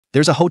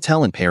There's a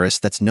hotel in Paris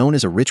that's known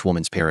as a rich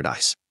woman's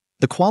paradise.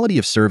 The quality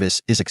of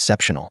service is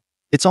exceptional.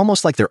 It's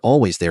almost like they're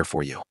always there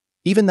for you.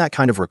 Even that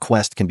kind of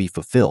request can be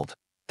fulfilled.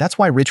 That's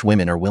why rich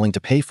women are willing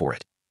to pay for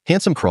it.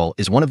 Handsome Krull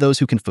is one of those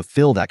who can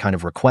fulfill that kind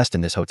of request in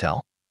this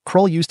hotel.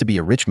 Krull used to be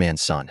a rich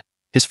man's son.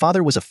 His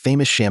father was a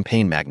famous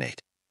champagne magnate.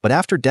 But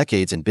after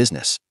decades in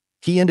business,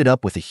 he ended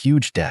up with a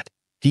huge debt.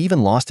 He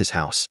even lost his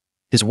house.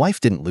 His wife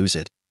didn't lose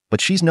it,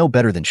 but she's no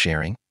better than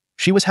sharing.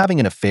 She was having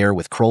an affair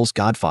with Krull's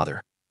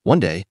godfather. One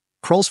day,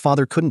 Krull's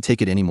father couldn't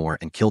take it anymore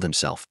and killed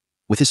himself.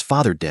 With his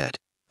father dead,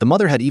 the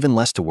mother had even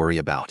less to worry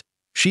about.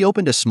 She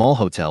opened a small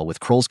hotel with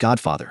Krull's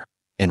godfather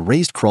and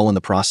raised Krull in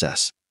the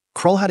process.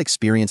 Krull had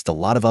experienced a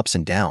lot of ups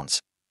and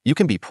downs. You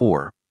can be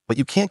poor, but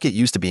you can't get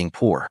used to being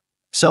poor.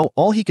 So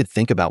all he could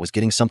think about was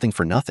getting something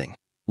for nothing.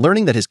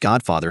 Learning that his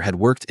godfather had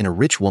worked in a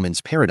rich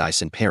woman's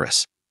paradise in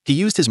Paris, he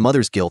used his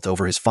mother's guilt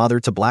over his father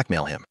to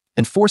blackmail him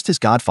and forced his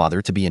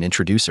godfather to be an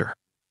introducer.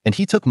 And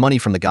he took money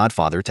from the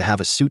godfather to have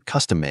a suit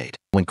custom made.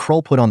 When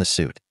Krull put on the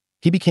suit,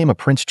 he became a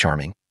Prince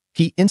Charming.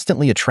 He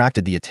instantly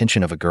attracted the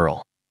attention of a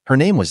girl. Her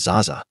name was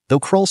Zaza, though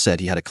Krull said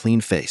he had a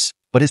clean face,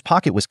 but his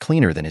pocket was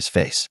cleaner than his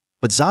face.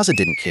 But Zaza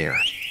didn't care.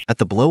 At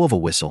the blow of a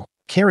whistle,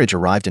 carriage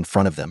arrived in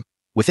front of them.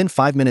 Within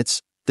 5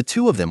 minutes, the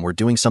two of them were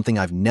doing something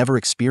I've never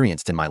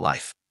experienced in my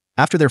life.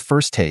 After their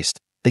first taste,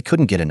 they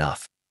couldn't get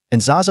enough.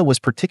 And Zaza was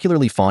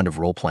particularly fond of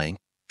role-playing.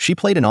 She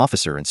played an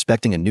officer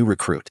inspecting a new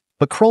recruit,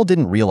 but Krull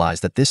didn't realize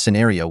that this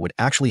scenario would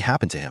actually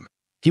happen to him.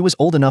 He was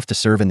old enough to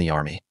serve in the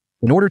army.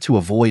 In order to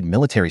avoid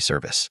military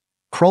service,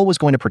 Krull was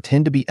going to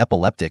pretend to be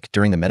epileptic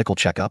during the medical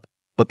checkup,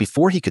 but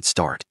before he could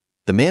start,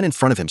 the man in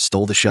front of him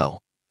stole the show.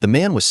 The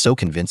man was so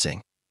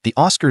convincing. The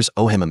Oscars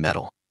owe him a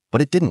medal,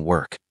 but it didn't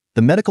work.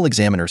 The medical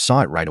examiner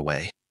saw it right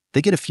away.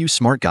 They get a few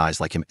smart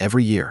guys like him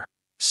every year,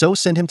 so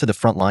send him to the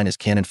front line as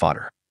cannon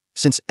fodder.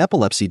 Since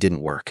epilepsy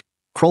didn't work,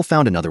 Krull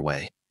found another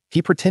way.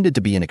 He pretended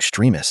to be an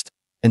extremist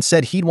and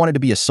said he'd wanted to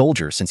be a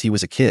soldier since he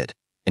was a kid,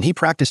 and he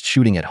practiced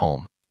shooting at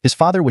home. His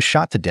father was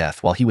shot to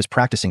death while he was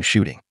practicing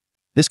shooting.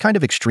 This kind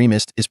of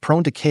extremist is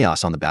prone to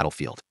chaos on the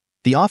battlefield.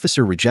 The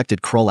officer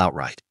rejected Krull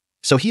outright,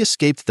 so he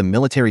escaped the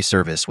military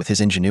service with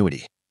his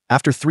ingenuity.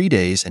 After 3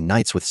 days and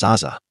nights with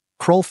Zaza,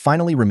 Krull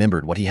finally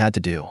remembered what he had to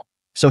do.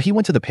 So he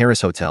went to the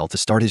Paris hotel to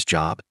start his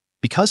job.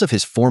 Because of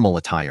his formal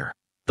attire,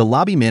 the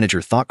lobby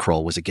manager thought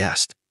Krull was a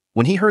guest.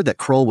 When he heard that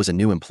Krull was a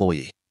new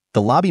employee,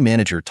 the lobby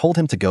manager told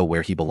him to go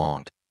where he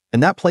belonged.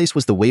 And that place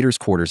was the waiter's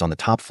quarters on the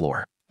top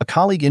floor. A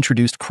colleague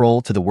introduced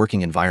Krull to the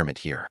working environment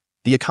here.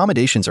 The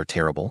accommodations are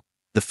terrible.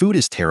 The food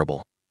is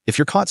terrible. If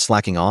you're caught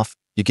slacking off,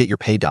 you get your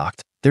pay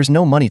docked. There's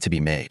no money to be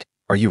made.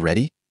 Are you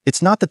ready?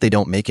 It's not that they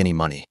don't make any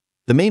money.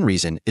 The main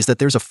reason is that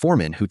there's a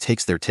foreman who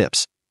takes their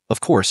tips.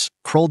 Of course,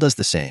 Krull does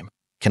the same.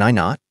 Can I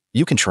not?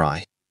 You can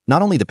try.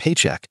 Not only the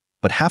paycheck,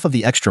 but half of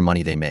the extra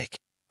money they make.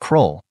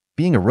 Krull,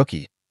 being a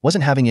rookie,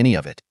 wasn't having any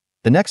of it.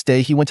 The next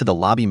day he went to the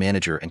lobby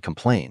manager and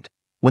complained.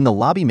 When the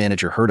lobby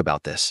manager heard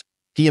about this,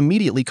 he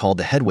immediately called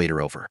the head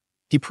waiter over.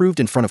 He proved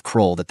in front of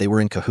Krull that they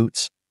were in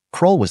cahoots.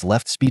 Krull was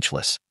left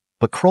speechless.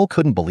 But Krull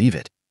couldn't believe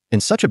it.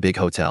 In such a big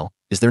hotel,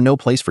 is there no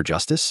place for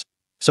justice?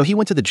 So he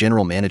went to the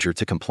general manager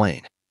to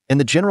complain. And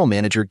the general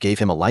manager gave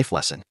him a life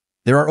lesson.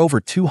 There are over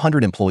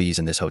 200 employees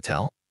in this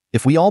hotel.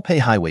 If we all pay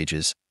high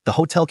wages, the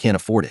hotel can't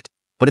afford it.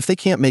 But if they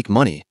can't make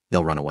money,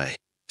 they'll run away.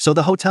 So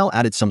the hotel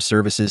added some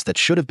services that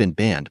should have been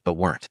banned but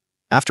weren't.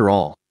 After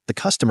all, the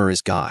customer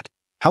is God.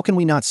 How can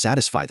we not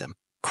satisfy them?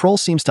 Krull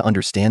seems to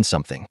understand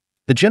something.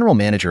 The general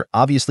manager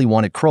obviously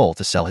wanted Krull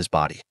to sell his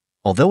body.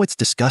 Although it's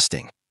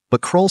disgusting,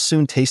 but Krull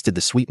soon tasted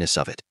the sweetness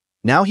of it.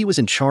 Now he was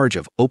in charge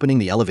of opening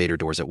the elevator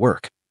doors at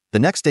work. The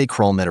next day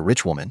Krull met a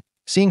rich woman.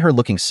 Seeing her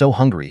looking so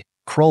hungry,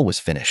 Krull was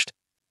finished.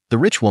 The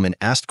rich woman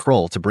asked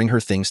Krull to bring her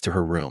things to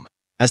her room.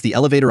 As the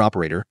elevator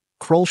operator,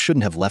 Krull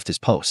shouldn't have left his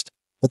post.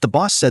 But the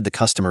boss said the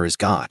customer is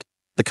God.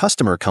 The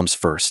customer comes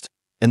first.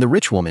 And the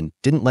rich woman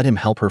didn't let him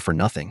help her for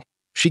nothing.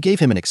 She gave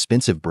him an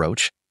expensive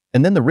brooch,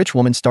 and then the rich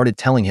woman started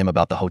telling him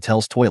about the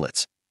hotel's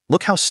toilets.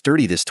 Look how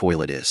sturdy this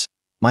toilet is.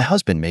 My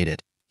husband made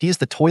it. He is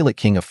the toilet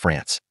king of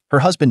France. Her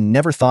husband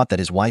never thought that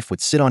his wife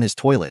would sit on his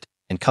toilet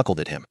and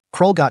cuckolded at him.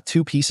 Krull got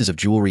 2 pieces of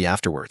jewelry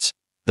afterwards.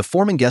 The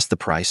foreman guessed the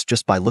price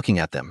just by looking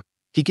at them.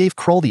 He gave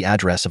Krull the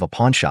address of a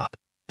pawn shop.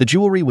 The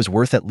jewelry was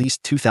worth at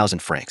least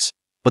 2,000 francs,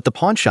 but the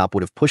pawn shop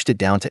would have pushed it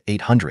down to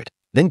 800,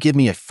 then give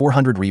me a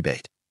 400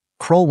 rebate.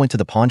 Krull went to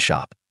the pawn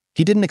shop.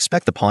 He didn't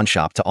expect the pawn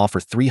shop to offer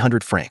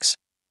 300 francs.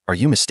 Are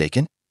you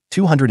mistaken?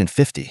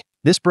 250.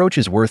 This brooch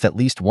is worth at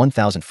least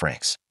 1,000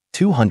 francs.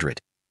 200.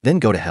 Then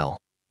go to hell.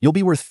 You'll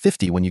be worth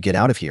 50 when you get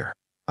out of here.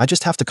 I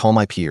just have to call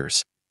my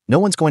peers. No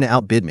one's going to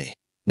outbid me.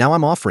 Now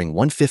I'm offering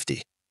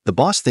 150. The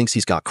boss thinks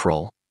he's got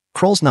Krull.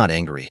 Krull's not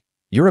angry.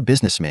 You're a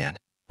businessman.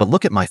 But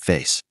look at my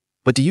face.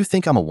 But do you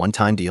think I'm a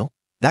one-time deal?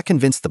 That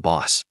convinced the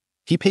boss.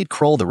 He paid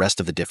Krull the rest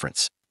of the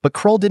difference. But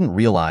Krull didn't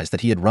realize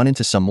that he had run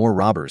into some more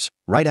robbers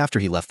right after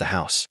he left the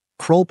house.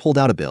 Krull pulled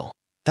out a bill.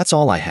 That's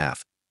all I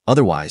have.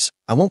 Otherwise,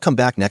 I won't come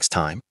back next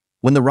time.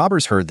 When the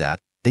robbers heard that,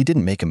 they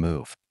didn't make a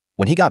move.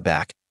 When he got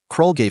back,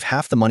 Krull gave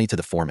half the money to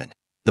the foreman.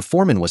 The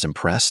foreman was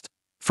impressed.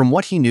 From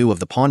what he knew of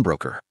the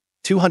pawnbroker,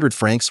 200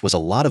 francs was a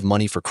lot of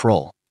money for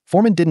Krull.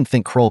 Foreman didn't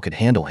think Krull could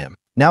handle him.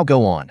 Now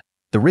go on.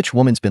 The rich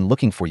woman's been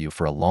looking for you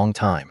for a long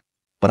time.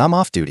 But I'm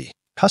off duty.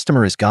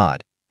 Customer is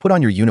God. Put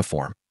on your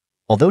uniform.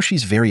 Although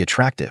she's very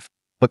attractive,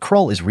 but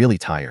Krull is really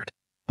tired.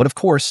 But of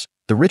course,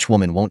 the rich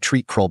woman won't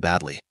treat Krull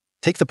badly.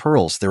 Take the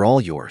pearls, they're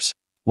all yours.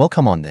 Well,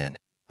 come on then.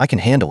 I can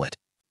handle it.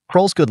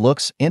 Krull's good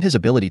looks and his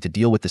ability to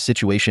deal with the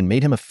situation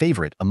made him a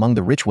favorite among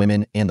the rich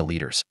women and the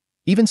leaders.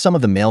 Even some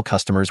of the male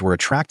customers were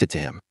attracted to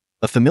him.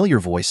 A familiar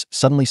voice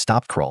suddenly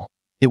stopped Krull.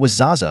 It was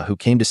Zaza who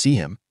came to see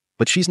him,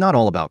 but she's not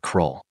all about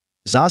Krull.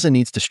 Zaza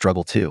needs to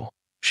struggle too.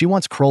 She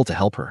wants Krull to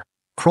help her.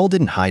 Krull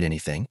didn't hide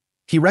anything.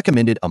 He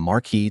recommended a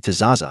marquis to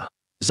Zaza.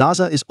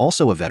 Zaza is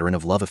also a veteran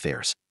of love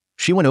affairs.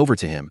 She went over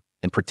to him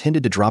and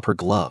pretended to drop her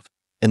glove,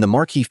 and the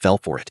marquis fell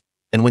for it.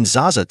 And when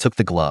Zaza took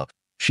the glove,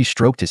 she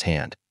stroked his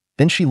hand.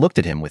 Then she looked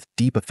at him with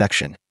deep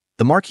affection.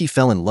 The marquis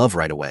fell in love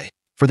right away.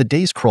 For the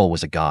days Krull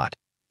was a god.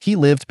 He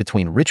lived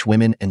between rich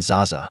women and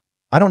Zaza.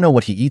 I don't know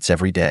what he eats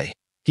every day.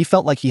 He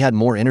felt like he had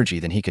more energy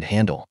than he could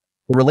handle.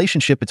 The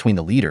relationship between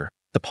the leader,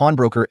 the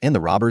pawnbroker, and the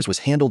robbers was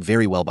handled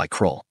very well by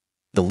Krull.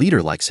 The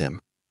leader likes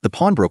him. The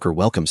pawnbroker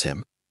welcomes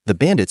him. The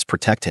bandits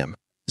protect him.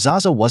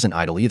 Zaza wasn't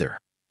idle either.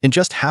 In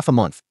just half a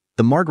month,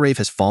 the Margrave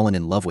has fallen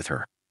in love with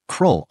her.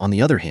 Krull, on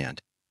the other hand,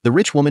 the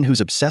rich woman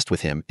who's obsessed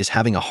with him is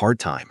having a hard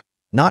time.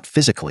 Not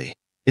physically.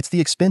 It's the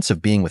expense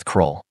of being with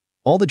Krull.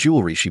 All the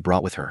jewelry she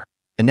brought with her.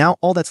 And now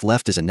all that's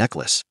left is a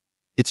necklace.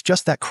 It's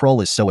just that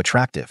Krull is so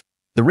attractive.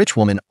 The rich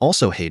woman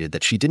also hated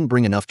that she didn't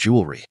bring enough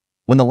jewelry.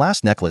 When the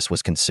last necklace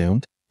was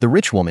consumed, the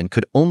rich woman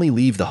could only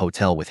leave the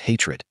hotel with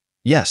hatred.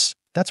 Yes,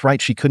 that's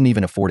right, she couldn't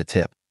even afford a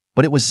tip.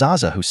 But it was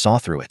Zaza who saw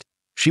through it.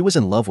 She was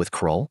in love with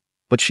Krull,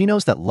 but she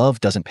knows that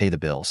love doesn't pay the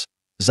bills.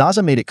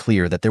 Zaza made it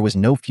clear that there was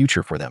no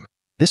future for them.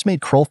 This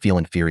made Krull feel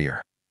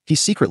inferior. He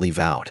secretly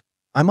vowed,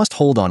 I must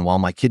hold on while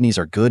my kidneys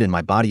are good and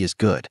my body is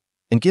good,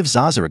 and give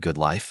Zaza a good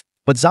life.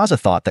 But Zaza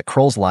thought that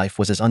Krull's life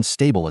was as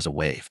unstable as a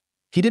wave.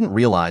 He didn't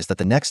realize that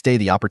the next day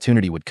the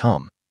opportunity would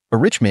come. A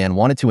rich man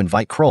wanted to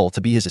invite Krull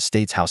to be his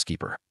estate's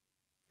housekeeper.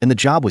 And the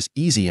job was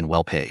easy and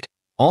well paid.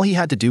 All he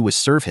had to do was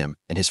serve him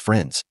and his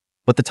friends.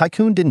 But the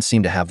tycoon didn't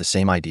seem to have the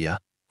same idea.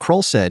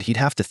 Krull said he'd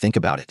have to think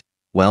about it.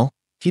 Well,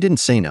 he didn't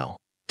say no.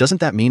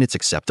 Doesn't that mean it's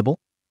acceptable?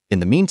 In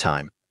the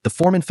meantime, the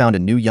foreman found a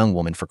new young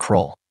woman for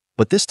Krull.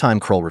 But this time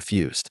Krull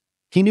refused.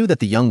 He knew that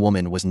the young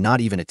woman was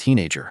not even a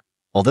teenager,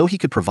 although he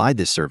could provide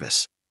this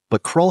service.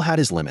 But Krull had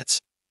his limits.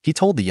 He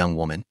told the young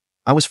woman,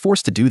 I was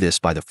forced to do this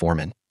by the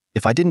foreman.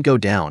 If I didn't go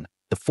down,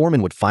 the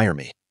foreman would fire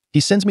me. He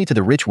sends me to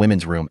the rich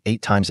women's room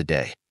 8 times a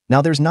day.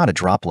 Now there's not a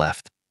drop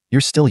left.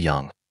 You're still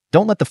young.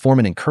 Don't let the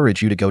foreman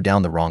encourage you to go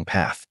down the wrong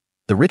path.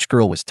 The rich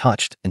girl was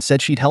touched and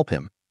said she'd help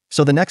him.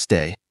 So the next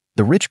day,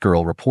 the rich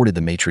girl reported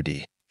the maitre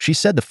d'. She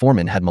said the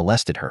foreman had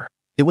molested her.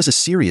 It was a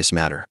serious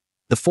matter.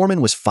 The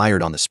foreman was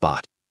fired on the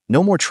spot.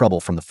 No more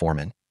trouble from the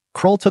foreman.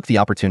 Krull took the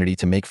opportunity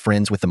to make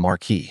friends with the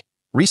marquis.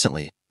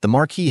 Recently, the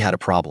marquis had a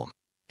problem.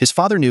 His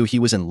father knew he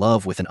was in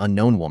love with an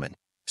unknown woman,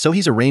 so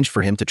he's arranged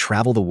for him to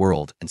travel the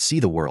world and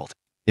see the world.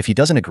 If he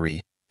doesn't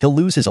agree, he'll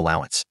lose his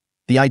allowance.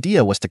 The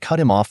idea was to cut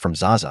him off from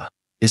Zaza.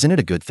 Isn't it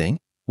a good thing?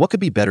 What could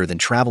be better than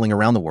traveling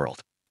around the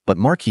world? But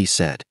Marquis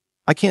said,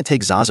 I can't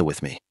take Zaza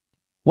with me.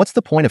 What's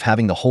the point of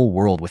having the whole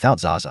world without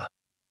Zaza?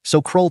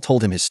 So Krull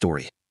told him his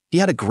story. He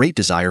had a great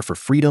desire for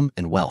freedom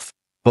and wealth.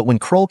 But when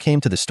Krull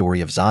came to the story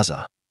of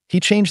Zaza,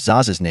 he changed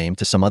Zaza's name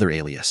to some other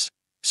alias.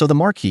 So the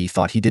Marquis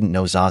thought he didn't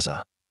know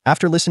Zaza.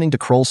 After listening to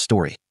Krull's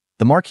story,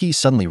 the Marquis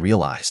suddenly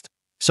realized,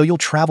 so you'll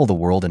travel the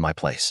world in my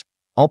place.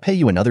 I'll pay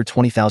you another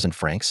 20,000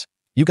 francs.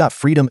 You got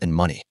freedom and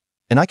money.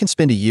 And I can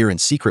spend a year in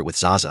secret with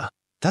Zaza.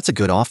 That's a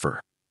good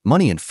offer.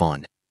 Money and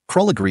fun.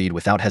 Krull agreed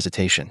without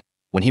hesitation.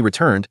 When he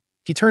returned,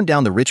 he turned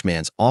down the rich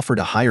man's offer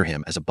to hire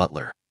him as a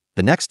butler.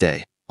 The next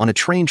day, on a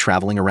train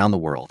traveling around the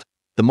world,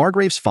 the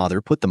Margrave's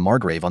father put the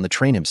Margrave on the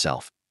train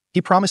himself.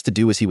 He promised to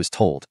do as he was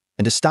told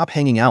and to stop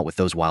hanging out with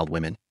those wild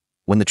women.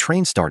 When the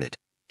train started,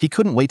 he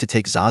couldn't wait to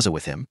take Zaza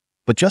with him,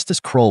 but just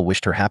as Krull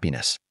wished her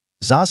happiness,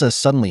 Zaza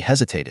suddenly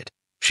hesitated.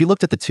 She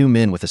looked at the two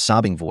men with a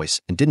sobbing voice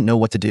and didn't know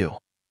what to do.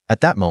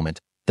 At that moment,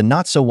 the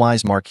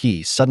not-so-wise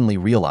Marquis suddenly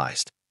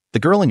realized, the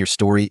girl in your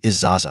story is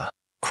Zaza.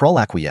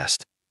 Krull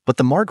acquiesced, but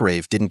the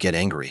Margrave didn't get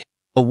angry.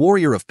 A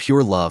warrior of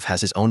pure love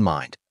has his own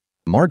mind.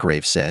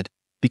 Margrave said,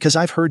 because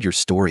I've heard your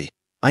story,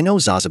 I know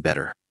Zaza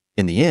better.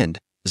 In the end,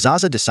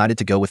 Zaza decided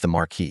to go with the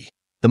Marquis.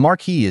 The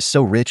Marquis is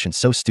so rich and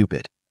so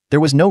stupid. There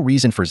was no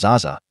reason for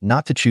Zaza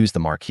not to choose the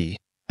Marquis.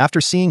 After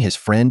seeing his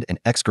friend and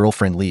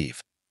ex-girlfriend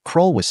leave,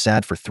 Krull was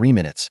sad for 3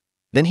 minutes.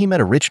 Then he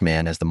met a rich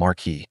man as the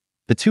Marquis.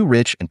 The two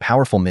rich and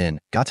powerful men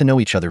got to know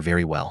each other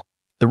very well.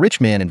 The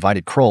rich man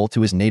invited Krull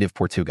to his native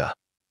Portuga.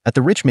 At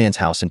the rich man's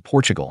house in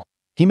Portugal,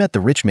 he met the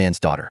rich man's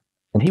daughter,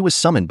 and he was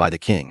summoned by the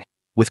king.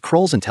 With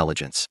Krull's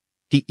intelligence,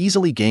 he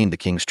easily gained the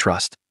king's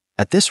trust.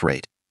 At this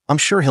rate, I'm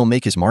sure he'll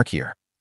make his mark here.